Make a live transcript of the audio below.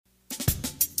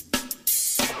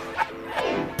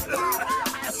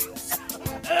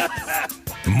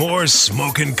More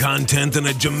smoking content than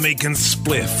a Jamaican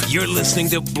spliff. You're listening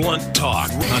to Blunt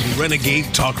Talk on Renegade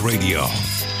Talk Radio.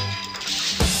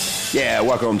 Yeah,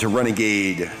 welcome to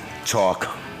Renegade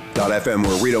Talk.fm,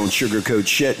 where we don't sugarcoat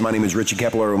shit. My name is Richie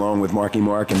Kepler, along with Marky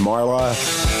Mark and Marla.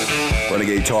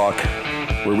 Renegade Talk,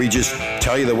 where we just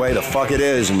tell you the way the fuck it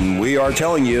is, and we are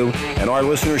telling you, and our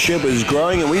listenership is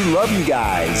growing, and we love you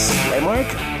guys. Right, Mark?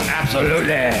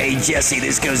 Absolutely. Hey, Jesse,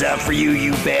 this goes out for you,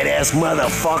 you badass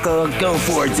motherfucker. Go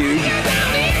for it, dude. Yeah.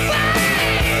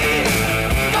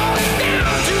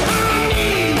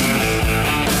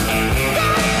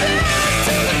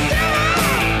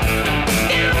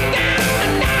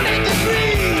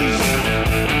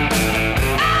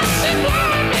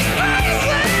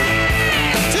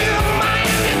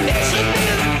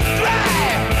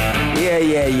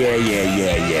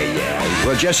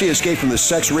 Well, Jesse escaped from the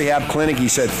sex rehab clinic. He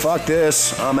said, fuck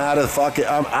this. I'm out of fucking...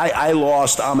 I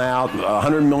lost. I'm out.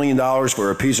 $100 million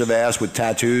for a piece of ass with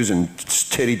tattoos and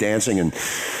titty dancing. And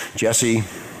Jesse...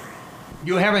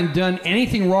 You haven't done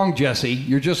anything wrong, Jesse.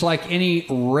 You're just like any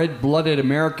red-blooded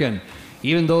American.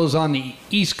 Even those on the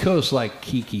East Coast, like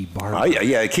Kiki Barber.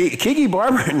 Yeah, Kiki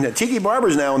Barber. Tiki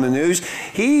Barber's now in the news.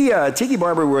 Tiki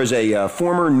Barber was a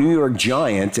former New York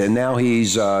Giant, and now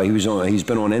he's been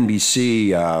on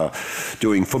NBC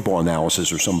doing football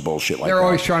analysis or some bullshit like that. They're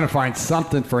always trying to find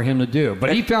something for him to do,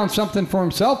 but he found something for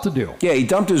himself to do. Yeah, he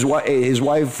dumped his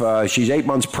wife. She's 8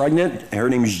 months pregnant. Her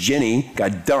name's Ginny.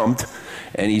 Got dumped.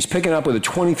 And he's picking up with a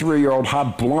 23-year-old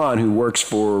hot blonde who works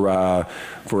for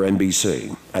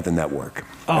NBC at the network,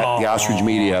 at the Ostrich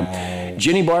Media.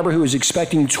 Ginny Barber, who was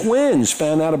expecting twins,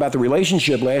 found out about the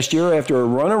relationship last year after the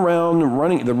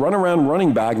runaround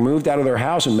running back moved out of their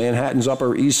house in Manhattan's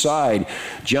Upper East Side.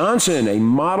 Johnson, a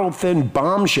model-thin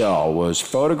bombshell, was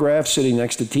photographed sitting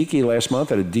next to Tiki last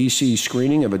month at a D.C.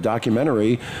 screening of a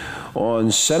documentary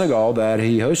on Senegal that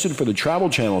he hosted for the Travel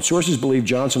Channel. Sources believe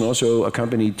Johnson also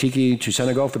accompanied Tiki to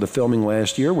Senegal for the filming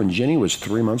last year when Ginny was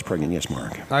 3 months pregnant. Yes,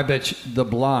 Mark. I bet the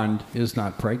blonde is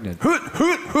not pregnant.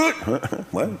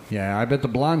 What? Yeah, I bet the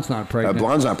blonde's not pregnant.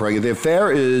 Blonde's not pregnant. The affair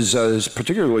is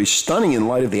particularly stunning in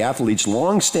light of the athlete's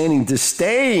long-standing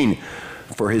disdain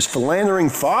for his philandering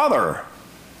father.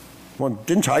 Well,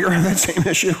 didn't Tiger have that same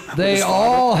issue? They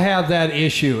all have that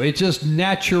issue. It's just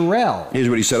natural. Here's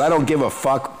what he said. I don't give a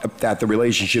fuck that the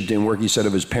relationship didn't work, he said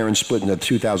of his parents split in a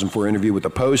 2004 interview with the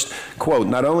Post. Quote,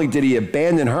 not only did he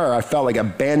abandon her, I felt like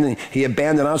he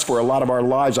abandoned us for a lot of our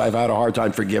lives. I've had a hard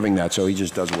time forgiving that, so he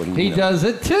just does what he does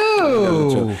it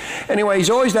too. Anyway,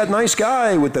 he's always that nice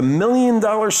guy with the $1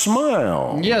 million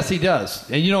smile. Yes, he does.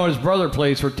 And you know his brother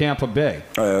plays for Tampa Bay.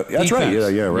 That's Defense. right.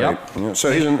 Yeah, right. Yep. Yeah,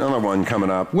 so here's another one coming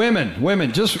up.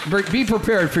 Women, just be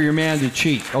prepared for your man to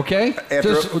cheat, okay?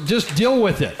 Just deal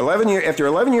with it. After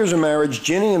 11 years of marriage,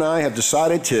 Ginny and I have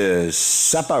decided to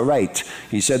separate.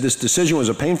 He said this decision was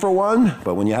a painful one,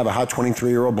 but when you have a hot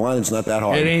 23-year-old blonde, it's not that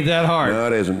hard. It ain't that hard. No,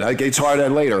 it isn't. It gets harder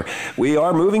later. We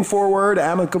are moving forward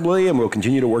amicably, and we'll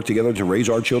continue to work together to raise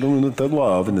our children with the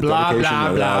love and the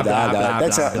dedication.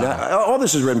 All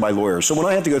this is written by lawyers, so when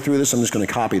I have to go through this, I'm just going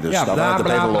to copy this stuff. I have to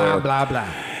pay the lawyer.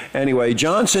 Anyway,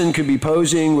 Johnson could be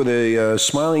posing with a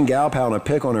smiling gal pal in a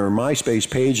pic on her MySpace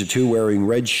page, the two wearing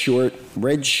red short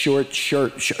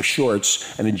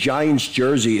shorts and a Giants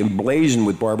jersey emblazoned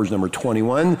with Barber's number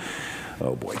 21.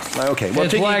 Oh, boy. Okay. Well,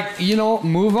 it's like,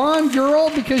 move on, girl,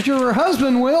 because your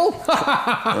husband will.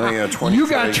 You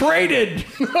got traded.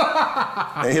 He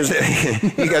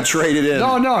got traded in.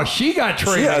 No, she got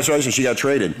traded. Yeah, that's what I said. She got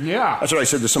traded. Yeah. That's what I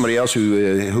said to somebody else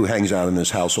who hangs out in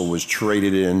this household, was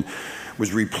traded in,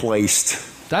 was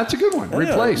replaced. That's a good one.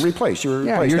 Replaced. Replaced. You were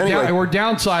yeah, replaced. Anyway, we're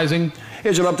downsizing.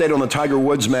 Here's an update on the Tiger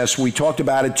Woods mess. We talked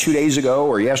about it 2 days ago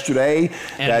or yesterday.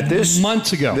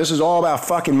 Months ago. This is all about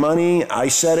fucking money. I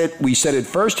said it. We said it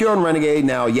first here on Renegade.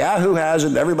 Now Yahoo has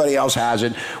it. Everybody else has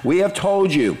it. We have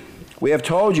told you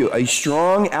a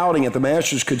strong outing at the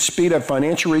Masters could speed up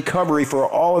financial recovery for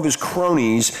all of his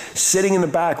cronies sitting in the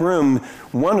back room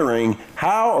wondering,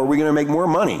 how are we going to make more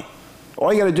money?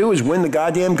 All you got to do is win the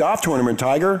goddamn golf tournament,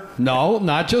 Tiger. No,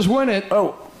 not just win it.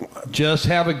 Oh. Just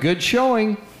have a good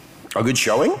showing. A good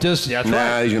showing? That's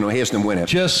right. He has to win it.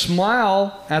 Just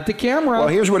smile at the camera. Well,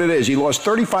 here's what it is. He lost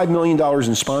 $35 million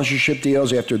in sponsorship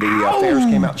deals after the affairs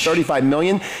came out. $35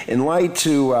 million in light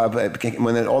to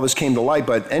when all this came to light.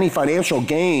 But any financial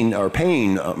gain or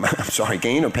pain,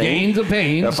 gain or pain? Gains or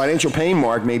pains. Financial pain,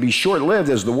 Mark, may be short-lived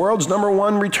as the world's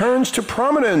 #1 returns to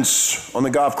prominence on the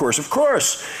golf course. Of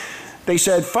course. They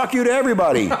said, fuck you to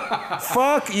everybody.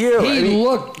 Fuck you. He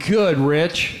looked good,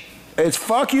 Rich. It's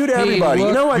fuck you to everybody.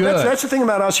 You know what? That's the thing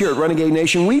about us here at Renegade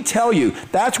Nation. We tell you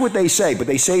that's what they say, but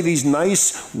they say these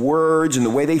nice words and the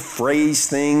way they phrase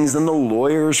things, and the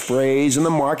lawyers phrase and the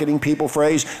marketing people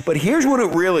phrase. But here's what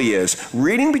it really is.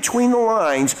 Reading between the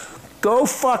lines, go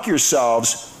fuck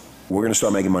yourselves. We're going to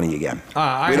start making money again.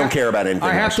 We don't care about anything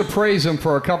else. To praise him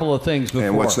for a couple of things before.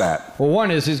 And what's that? Well,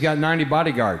 one is he's got 90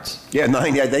 bodyguards. Yeah,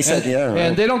 90. They said, right.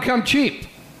 And they don't come cheap.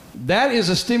 That is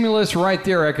a stimulus right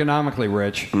there economically,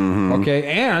 Rich. Mm-hmm. Okay,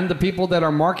 and the people that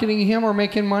are marketing him are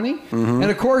making money. Mm-hmm.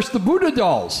 And, of course, the Buddha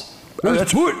dolls.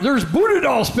 There's Buddha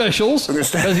doll specials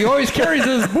because he always carries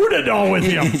his Buddha doll with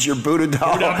him. He's your Buddha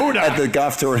doll Buddha. At the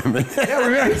golf tournament.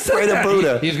 Yeah, pray to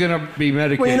Buddha. He's going to be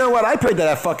medicated. Well, you know what? I prayed to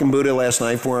that fucking Buddha last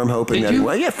night for him, hoping that.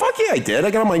 Yeah, fuck yeah, I did.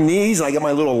 I got on my knees and I got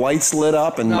my little lights lit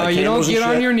up and my candles and shit.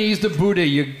 No, you don't get on your knees to Buddha.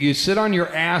 You sit on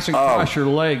your ass and cross your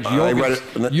legs,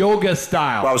 yoga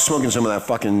style. Well, I was smoking some of that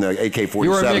fucking AK-47. You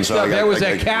were mixed up. That was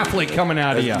that Catholic coming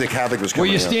out of you. The Catholic was coming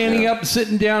out. Were you standing up,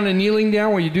 sitting down, and kneeling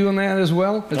down? Were you doing that as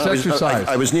well? It's exercise.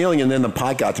 I was kneeling, and then the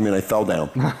pot got to me, and I fell down.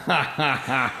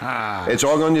 It's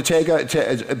all going to take,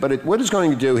 but what it's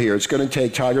going to do here, it's going to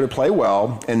take Tiger to play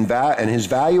well, and his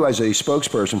value as a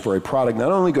spokesperson for a product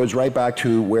not only goes right back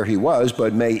to where he was,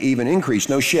 but may even increase.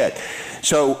 No shit.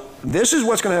 So this is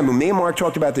what's going to happen. Me and Mark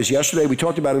talked about this yesterday. We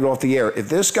talked about it off the air. If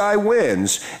this guy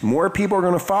wins, more people are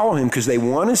going to follow him because they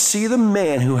want to see the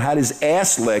man who had his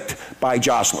ass licked by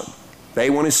Jocelyn. They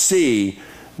want to see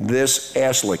this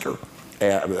ass licker.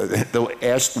 The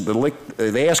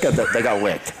ass got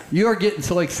licked. You are getting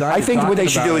so excited. I think what they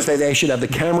should do is they should have the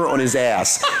camera on his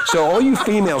ass. So all you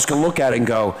females can look at it and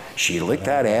go, she licked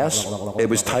that ass? It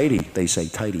was tidy. They say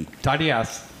tidy. Tidy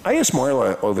ass. I asked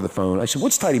Marla over the phone. I said,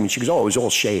 what's tidy mean? She goes, oh, it was all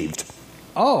shaved.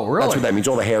 Oh, really? That's what that means.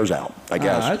 All the hair's out, I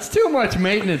guess. That's too much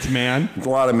maintenance, man. It's a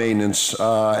lot of maintenance.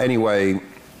 Anyway.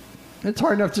 It's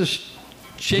hard enough just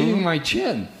shaving my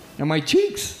chin and my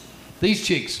cheeks. These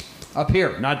cheeks. Up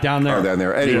here, not down there. Oh, down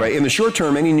there. Anyway, in the short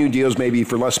term, any new deals may be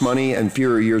for less money and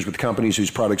fewer years with companies whose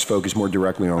products focus more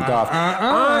directly on golf.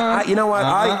 You know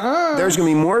what? There's going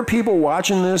to be more people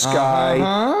watching this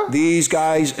guy. These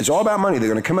guys, it's all about money. They're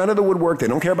going to come out of the woodwork. They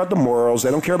don't care about the morals. They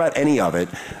don't care about any of it.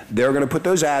 They're going to put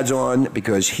those ads on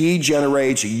because he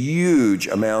generates huge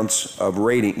amount of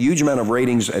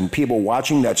ratings and people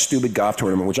watching that stupid golf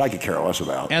tournament, which I could care less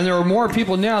about. And there are more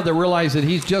people now that realize that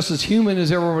he's just as human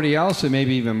as everybody else and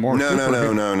maybe even more. No.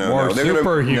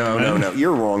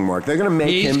 You're wrong, Mark. They're going to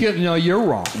make him. No, you're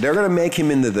wrong. They're going to make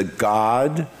him into the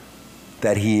god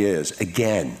that he is.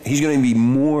 Again, he's going to be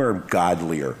more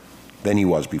godlier than he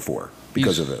was before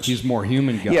because of this. He's more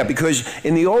human god. Yeah, because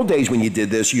in the old days when you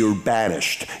did this, you were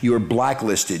banished, you were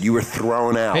blacklisted, you were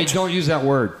thrown out. Hey, don't use that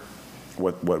word.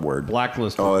 What word?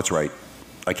 Blacklisted. Oh, that's right.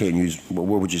 I can't use. What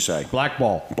would you say?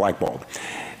 Blackballed.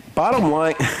 Bottom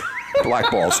line.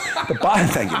 Black balls.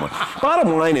 Thank you, Mark.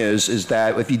 Bottom line is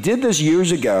that if you did this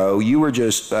years ago, you were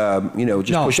just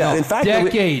pushed out. In fact,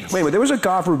 decades. There was a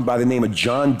golfer by the name of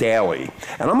John Daly,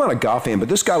 and I'm not a golf fan, but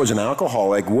this guy was an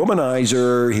alcoholic,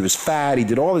 womanizer. He was fat. He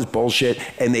did all this bullshit,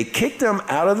 and they kicked him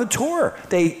out of the tour.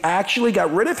 They actually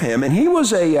got rid of him, and he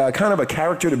was a kind of a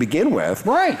character to begin with.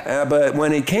 Right. But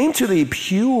when it came to the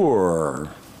pure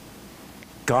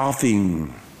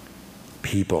golfing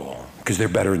people, because they're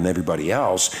better than everybody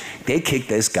else, they kicked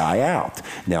this guy out.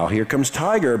 Now here comes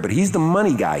Tiger, but he's the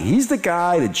money guy. He's the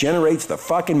guy that generates the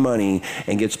fucking money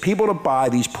and gets people to buy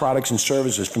these products and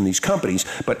services from these companies.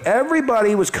 But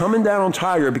everybody was coming down on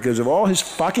Tiger because of all his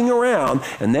fucking around,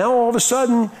 and now all of a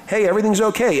sudden, hey, everything's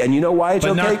okay. And you know why it's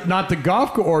okay? Not the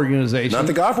golf organization. Not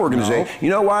the golf organization. No. You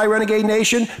know why, Renegade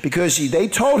Nation? Because they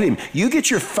told him, you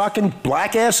get your fucking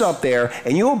black ass up there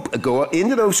and you'll go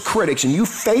into those critics and you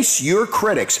face your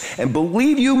critics. And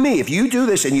believe you me, if you do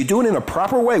this and you do it in a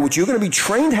proper way, which you're going to be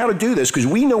trained how to do this because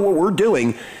we know what we're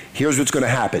doing, here's what's going to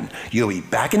happen. You'll be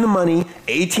back in the money.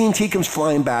 AT&T comes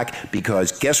flying back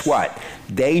because guess what?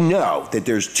 They know that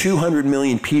there's 200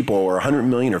 million people or 100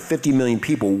 million or 50 million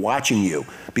people watching you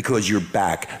because you're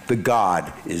back. The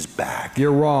God is back.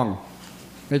 You're wrong.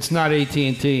 It's not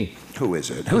AT&T. Who is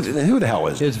it? Who the hell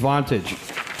is it? It's Vantage.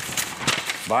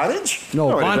 Vantage?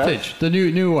 No, Vantage, the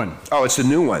new one. Oh, it's the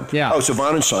new one. Yeah. Oh, so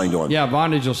Vantage signed on. Yeah,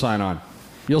 Vantage will sign on.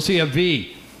 You'll see a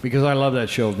V because I love that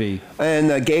show, V. And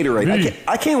Gatorade.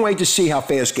 I can't wait to see how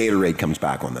fast Gatorade comes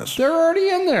back on this. They're already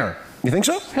in there. You think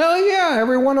so? Hell yeah,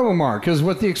 every one of them are. Because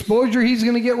with the exposure he's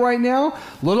going to get right now,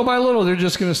 little by little, they're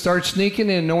just going to start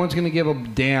sneaking in. No one's going to give a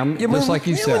damn, just like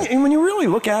you said. When you really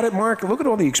look at it, Mark, look at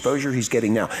all the exposure he's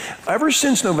getting now. Ever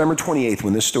since November 28th,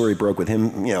 when this story broke with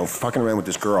him, fucking around with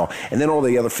this girl, and then all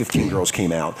the other 15 girls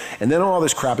came out, and then all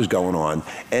this crap is going on,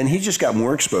 and he just got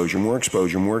more exposure.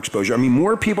 I mean,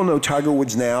 more people know Tiger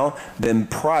Woods now than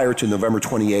prior to November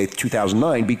 28th,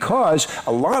 2009, because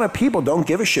a lot of people don't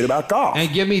give a shit about golf.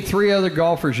 And give me 3 other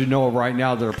golfers you know of right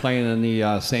now that are playing in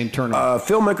the same tournament.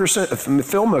 Phil Mickelson.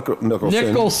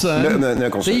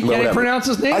 Nicholson. See, you can't even pronounce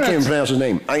his name. I can't even pronounce his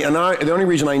name. The only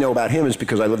reation I know about him is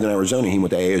because I lived in Arizona. He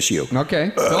went to ASU.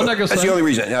 Okay. Phil Mickelson. That's the only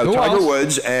reason. Tiger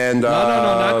Woods and no,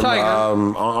 not Tiger.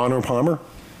 Arnold Palmer.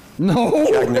 No.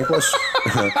 Jack Nicklaus.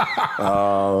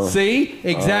 See?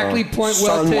 Exactly. Point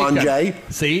well taken. Jay.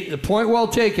 See? The point well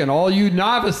taken. All you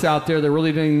novice out there that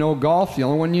really didn't know golf, the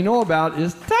only one you know about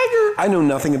is Tiger. I know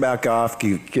nothing about golf.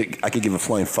 I could give a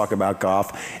flying fuck about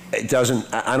golf. It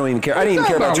doesn't. I don't even care. I didn't even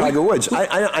care about Tiger Woods.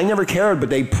 I never cared, but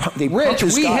they Rich,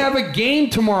 we have a game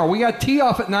tomorrow. We got tee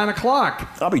off at 9 o'clock.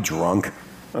 I'll be drunk.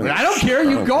 I don't care.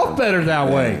 You golf better that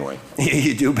way. Anyway,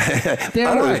 you do better.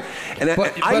 Damn right. Go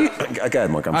ahead,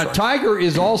 Mark. I'm sorry. Tiger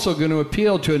is also going to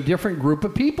appeal to a different group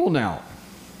of people now.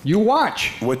 You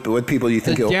watch. What people do you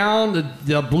think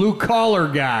the blue collar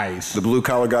guys. The blue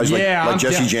collar guys like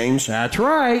Jesse James? That's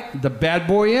right. The bad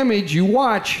boy image. You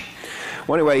watch.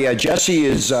 Well, anyway, Jesse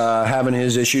is having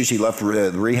his issues. He left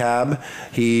rehab.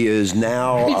 He is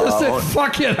now... He just said,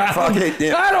 fuck it. I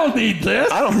don't need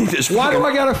this. I don't need this. Why do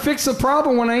I got to fix the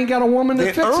problem when I ain't got a woman to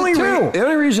fix it too? The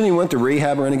only reason he went to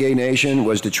rehab, Renegade Nation,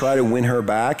 was to try to win her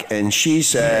back. And she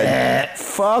said,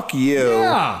 fuck you.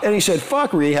 Yeah. And he said,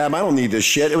 fuck rehab. I don't need this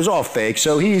shit. It was all fake.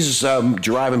 So he's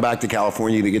driving back to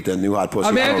California to get the new hot pussy.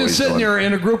 Imagine sitting there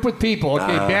in a group with people.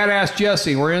 Okay, badass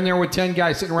Jesse. We're in there with 10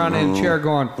 guys sitting around in a chair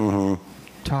going...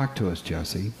 Talk to us,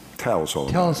 Jesse. Tell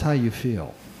us how you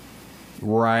feel.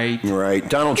 Right.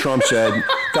 Donald Trump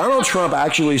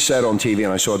actually said on TV,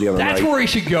 and I saw it the other night. That's where he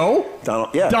should go?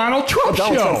 Donald Trump show.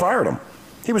 Donald Trump fired him.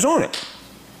 He was on it.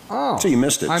 Oh. So you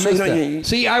missed it. I missed it.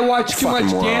 See, I watched too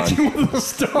much Dancing with the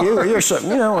Stars. You're so,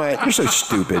 you know what? You're so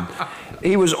stupid.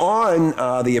 He was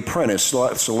on The Apprentice,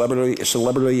 Celebrity,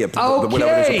 whatever it is,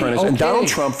 Apprentice, and Donald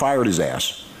Trump fired his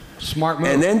ass. Smart move.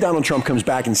 And then Donald Trump comes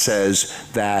back and says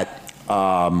that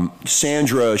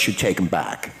Sandra should take him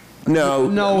back.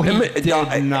 No, he did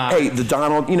not. Hey, the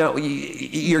Donald,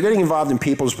 you're getting involved in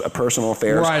people's personal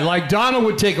affairs. Right, like Donald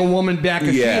would take a woman back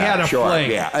if she had a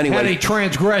flake, Anyway, had a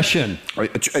transgression.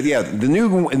 Yeah, the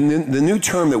new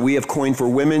term that we have coined for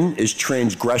women is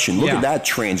transgression. Look at that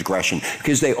transgression,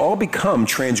 because they all become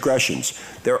transgressions.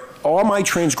 They're all my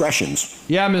transgressions.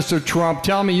 Yeah, Mr. Trump,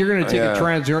 tell me you're going to take a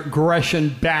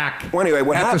transgression back. Well, anyway,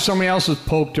 after somebody else has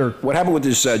poked her. What happened with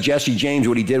this Jesse James,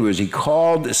 what he did was he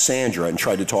called Sandra and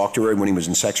tried to talk to her when he was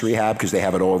in sex rehab, because they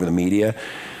have it all over the media.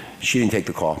 She didn't take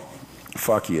the call.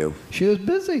 Fuck you. She was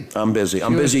busy. I'm busy. She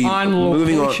was on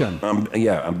location.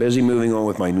 I'm busy moving on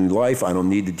with my new life. I don't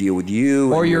need to deal with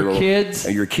you. Or your kids.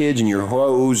 And your kids and your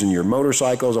hoes and your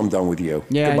motorcycles. I'm done with you.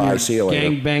 Yeah, goodbye. See you later.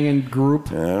 Gang banging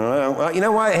group. Well, you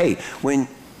know what? Hey, when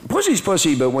pussy's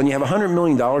pussy, but when you have $100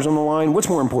 million on the line, what's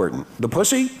more important? The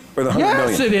pussy or the $100 million?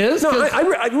 Yes, it is. No, I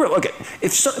look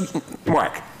at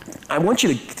Mark. I want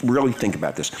you to really think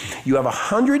about this. You have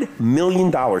 $100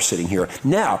 million sitting here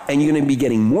now, and you're going to be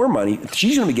getting more money.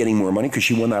 She's going to be getting more money because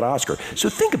she won that Oscar. So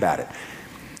think about it.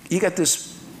 You got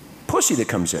this pussy that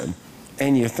comes in,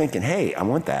 and you're thinking, hey, I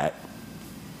want that.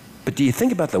 But do you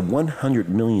think about the $100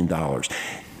 million?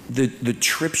 The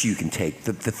trips you can take,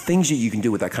 the things that you can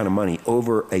do with that kind of money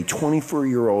over a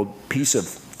 24-year-old piece of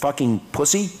fucking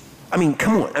pussy? I mean,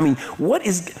 come on. I mean,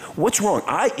 what's wrong?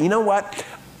 You know what?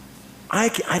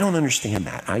 I don't understand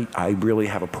that. I really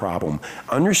have a problem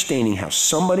understanding how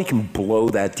somebody can blow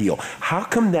that deal. How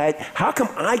come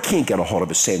I can't get a hold of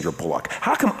a Sandra Bullock?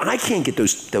 How come I can't get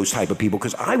those type of people?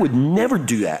 Because I would never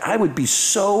do that. I would be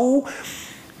so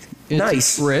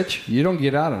nice. Rich, you don't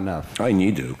get out enough. I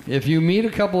need to. If you meet a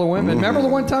couple of women, remember the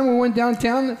one time we went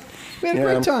downtown? We had a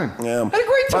great time. Yeah. Had a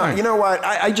great time. You know what?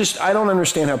 I don't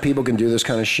understand how people can do this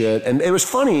kind of shit. And it was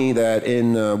funny that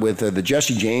with the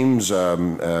Jesse James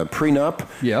prenup,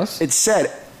 yes, it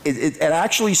said it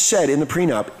actually said in the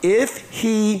prenup, if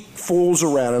he fools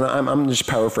around, and I'm just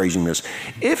paraphrasing this,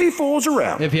 if he fools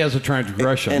around, if he has a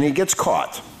transgression, and he gets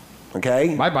caught,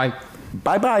 okay, bye.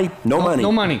 Bye-bye. No money.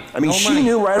 No money. I mean, she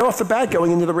knew right off the bat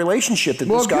going into the relationship that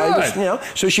this guy was,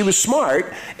 so she was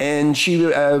smart, and she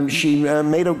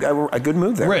made a good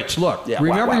move there. Rich, look,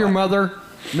 remember your mother?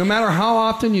 No matter how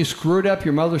often you screwed up,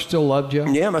 your mother still loved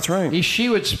you. Yeah, that's right. She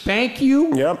would spank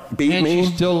you. Yep, beat and me.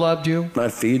 she still loved you.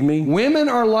 Not feed me. Women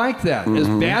are like that. As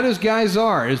bad as guys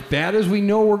are, as bad as we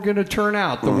know we're going to turn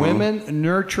out, the women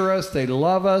nurture us, they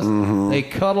love us, they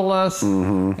cuddle us,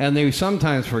 and they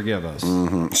sometimes forgive us.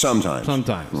 Sometimes.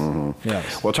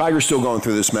 Yes. Well, Tiger's still going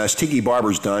through this mess. Tiki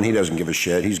Barber's done. He doesn't give a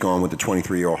shit. He's going with the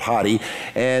 23-year-old hottie.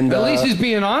 And at least he's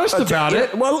being honest about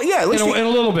it. Well, yeah, at least in a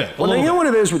little bit. Well, you know what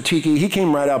it is with Tiki? He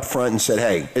came right up front and said,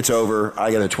 hey, it's over.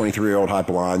 I got a 23-year-old hot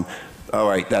blonde. All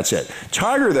right, that's it.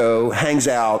 Tiger, though, hangs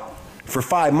out for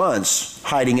 5 months,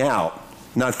 hiding out,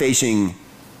 not facing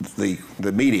the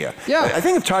media. Yeah. I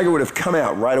think if Tiger would have come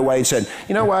out right away and said,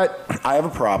 you know what, I have a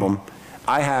problem.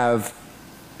 I have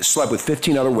slept with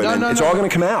 15 other women. It's all going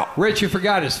to come out. Rich, you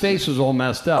forgot his face was all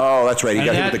messed up. Oh, that's right. He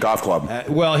got hit with the golf club.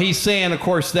 Well, he's saying, of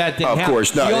course, that didn't happen. Of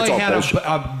course, no, he it's only all had bullshit.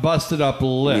 a busted up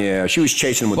lip. Yeah, she was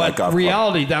chasing him with that golf But club.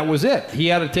 reality, that was it. He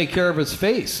had to take care of his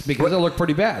face because it looked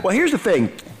pretty bad. Well, here's the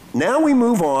thing. Now we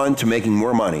move on to making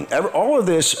more money. All of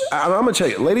this, I'm going to tell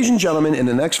you, ladies and gentlemen, in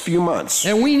the next few months.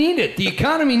 And we need it. The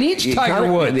economy needs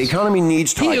Tiger Woods. The economy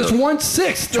needs Tiger. He is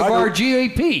 1/6 of our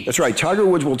GAP. That's right. Tiger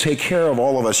Woods will take care of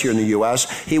all of us here in the U.S.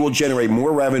 He will generate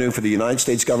more revenue for the United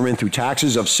States government through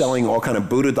taxes of selling all kind of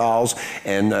Buddha dolls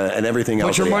and everything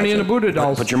else. Put your money in the Buddha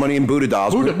dolls. Put your money in Buddha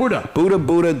dolls.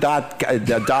 Buddha. dot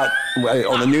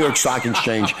on the New York Stock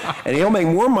Exchange. And he'll make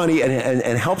more money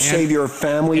and help save your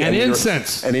family. And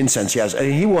incense. And incense, yes.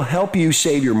 And he will help you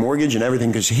save your mortgage and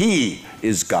everything because he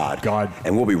is God.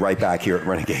 And we'll be right back here at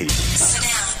Renegade. Sit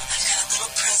down. I've got a little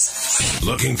present.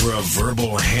 Looking for a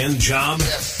verbal hand job?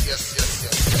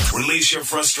 Yes. Release your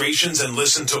frustrations and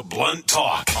listen to Blunt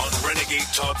Talk on Renegade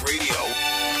Talk Radio.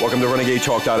 Welcome to Renegade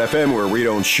Talk.fm, where we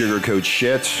don't sugarcoat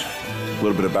shit. A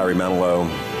little bit of Barry Manilow.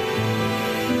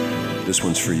 This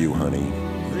one's for you, honey.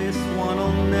 This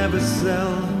one'll never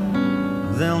sell.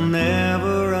 They'll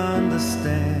never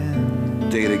understand.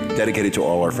 Dedicated to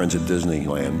all our friends at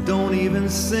Disneyland. Don't even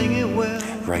sing it well.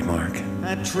 Right, Mark?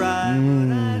 I try,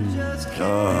 but I just can't.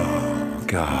 Oh,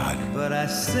 God. But I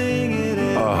sing it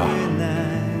every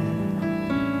night.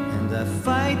 And I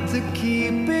fight to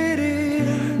keep it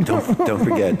in. Don't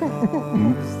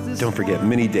forget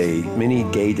many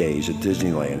gay days at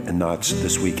Disneyland and Knott's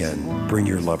this weekend. Bring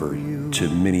your lover to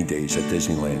many days at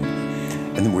Disneyland.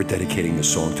 And then we're dedicating this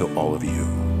song to all of you.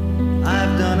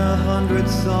 I've done 100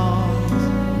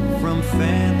 songs from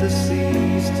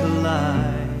fantasies to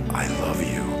lie. I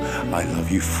love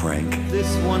you, Frank.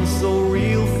 This one's so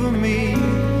real for me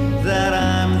that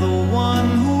I'm the one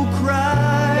who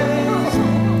cries.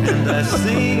 And I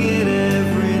sing it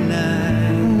every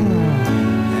night.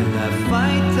 And I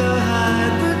fight to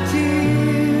hide the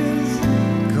tears.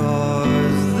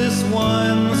 'Cause this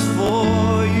one's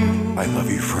for you. I love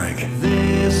you, Frank.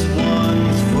 This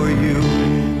one's for you.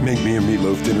 Make me a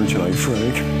meatloaf dinner tonight,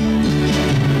 Frank.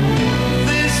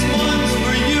 This one's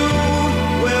for you,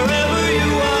 wherever you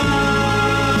are.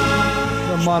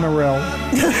 The monorail.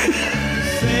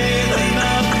 Say that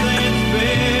nothing's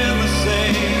been the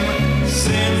same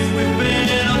since we've been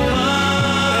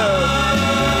apart.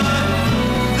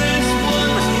 This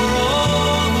one's for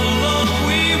all the love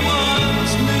we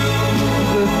once knew.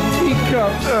 The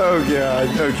teacups. Oh, God.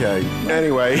 Okay.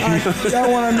 Anyway. I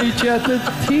want to meet you at the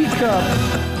teacup.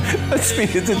 Let's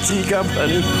meet at the teacup,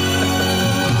 honey.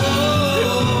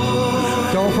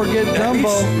 Don't forget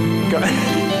Dumbo.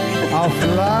 I'll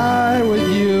fly with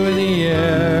you in the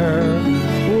air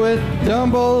with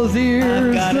Dumbo's ears.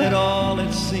 I've got it all,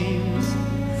 it seems,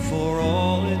 for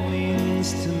all it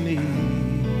means to me.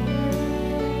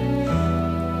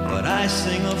 But I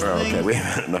sing of things. Okay, we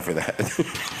haven't had enough of that.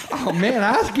 Oh, man,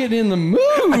 I was getting in the mood.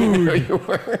 I know you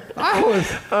were. I was.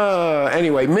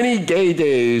 Anyway, many gay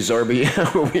days will be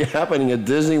happening at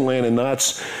Disneyland and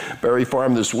Knott's Berry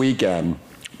Farm this weekend.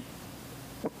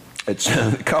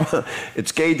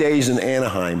 It's gay days in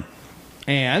Anaheim.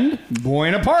 And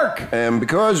Buena Park. And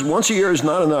because once a year is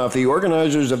not enough, the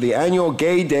organizers of the annual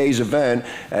Gay Days event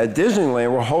at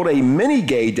Disneyland will hold a mini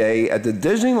gay day at the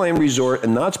Disneyland Resort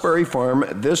in Knott's Berry Farm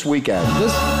this weekend.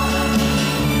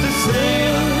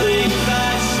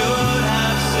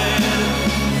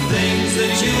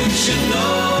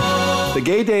 The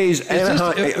Gay Days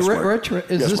Anaheim. Rich,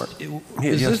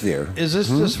 is this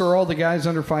just for all the guys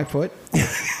under 5 foot?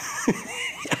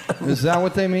 Is that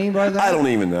what they mean by that? I don't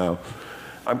even know.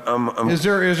 Is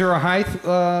there a height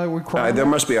requirement? There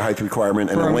must be a height requirement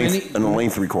and a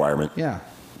length requirement. Yeah.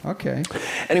 Okay.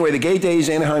 Anyway, the Gay Days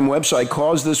Anaheim website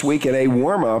calls this weekend a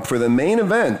warm-up for the main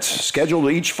event scheduled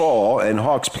each fall and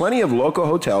hawks plenty of local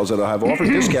hotels that will have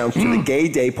offered discounts to the Gay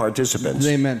Day participants.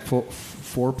 They meant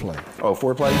Foreplay. Oh,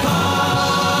 foreplay?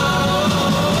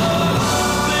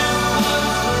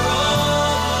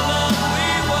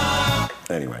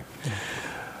 Anyway.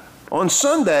 On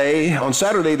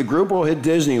Saturday, the group will hit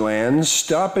Disneyland,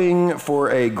 stopping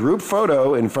for a group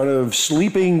photo in front of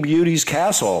Sleeping Beauty's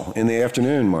castle in the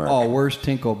afternoon, Mark. Oh, where's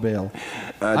Tinkerbell?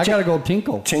 I got to go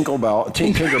Tinkerbell.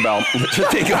 Tinkerbell.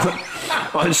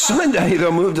 On Sunday,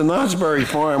 they'll move to Knott's Berry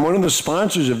Farm, one of the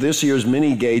sponsors of this year's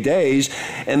Mini Gay Days,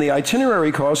 and the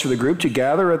itinerary calls for the group to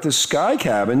gather at the Sky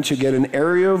Cabin to get an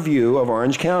aerial view of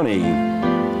Orange County.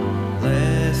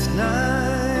 Last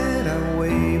night I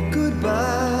waved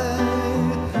goodbye.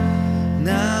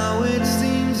 Now it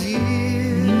seems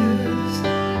years.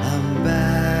 I'm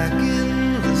back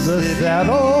in the city.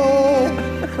 Saddle,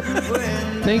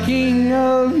 thinking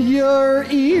of your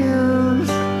ears.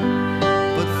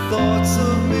 But thoughts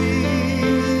of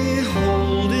me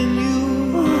holding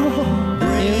you,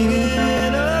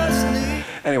 bringing us near.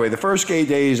 Anyway, the first Gay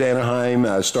Days Anaheim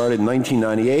started in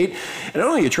 1998, and it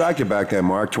only attracted back then,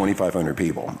 Mark, 2,500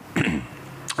 people.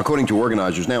 According to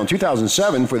organizers. Now, in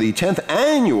 2007, for the 10th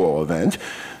annual event,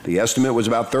 the estimate was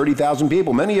about 30,000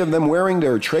 people, many of them wearing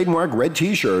their trademark red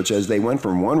T-shirts as they went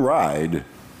from one ride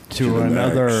to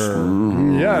another.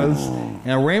 Yes.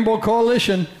 And Rainbow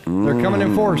Coalition, they're coming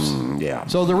in force. Yeah.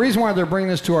 So the reason why they're bringing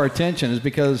this to our attention is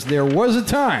because there was a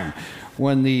time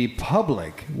when the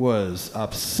public was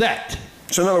upset.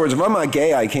 So in other words, if I'm not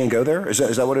gay, I can't go there? Is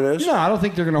that what it is? No, I don't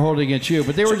think they're going to hold it against you,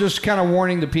 but they were just kind of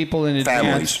warning the people in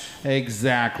advance. Families.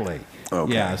 Exactly.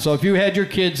 Okay. Yeah, so if you had your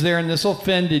kids there and this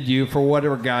offended you for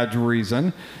whatever God's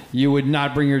reason, you would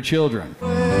not bring your children. To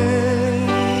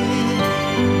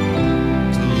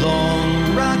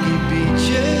long rocky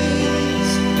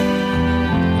beaches,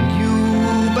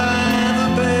 you by the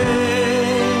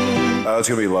bay. Oh, it's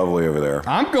going to be lovely over there.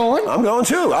 I'm going. I'm going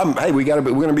too. Hey, we're going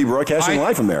to be broadcasting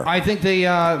live from there. I think they,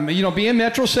 being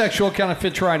metrosexual kind of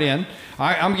fits right in.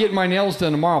 I'm getting my nails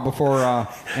done tomorrow before.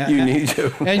 You need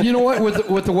to. And you know what?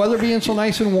 With the weather being so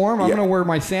nice and warm, I'm going to wear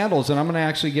my sandals and I'm going to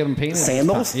actually get them painted.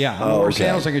 Sandals? Yeah, I'm going to wear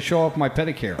sandals. I can show off my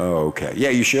pedicure. Oh, okay. Yeah,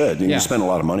 you should. You spend a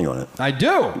lot of money on it. I do.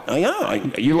 Oh, yeah.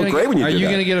 You look great when you do that. Are you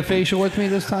going to get a facial with me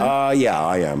this time? Yeah,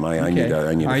 I am. I need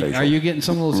a facial. Are you getting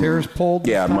some of those hairs pulled?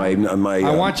 Yeah, my.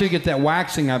 I want you to get that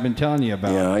waxing I've been telling you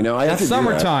about. Yeah, I know. I have to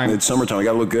summertime. do that. It's summertime. I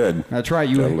got to look good. That's right.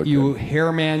 You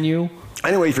hair man you.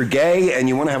 Anyway, if you're gay and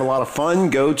you want to have a lot of fun,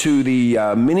 go to the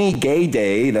Mini Gay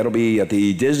Day. That'll be at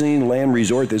the Disneyland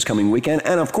Resort this coming weekend.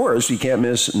 And, of course, you can't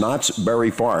miss Knott's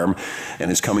Berry Farm. And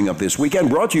it's coming up this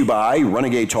weekend. Brought to you by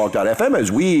RenegadeTalk.fm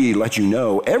as we let you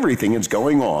know everything that's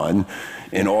going on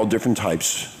in all different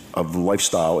types of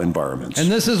lifestyle environments.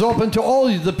 And this is open to all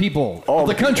the people of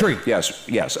the country.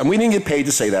 Yes. And we didn't get paid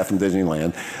to say that from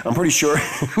Disneyland. I'm pretty sure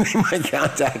they might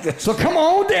contact us. So come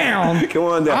on down. Come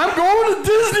on down. I'm going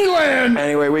to Disneyland.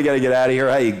 Anyway, we got to get out of here.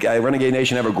 Hey, Renegade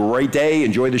Nation, have a great day.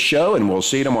 Enjoy the show, and we'll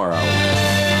see you tomorrow.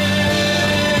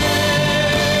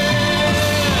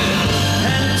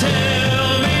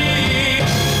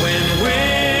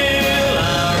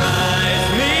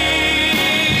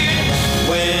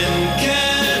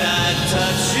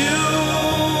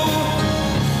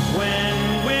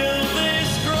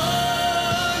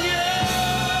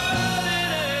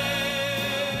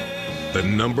 The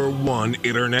 #1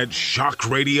 Internet Shock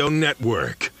Radio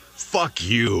Network. Fuck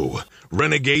you.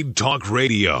 Renegade Talk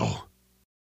Radio.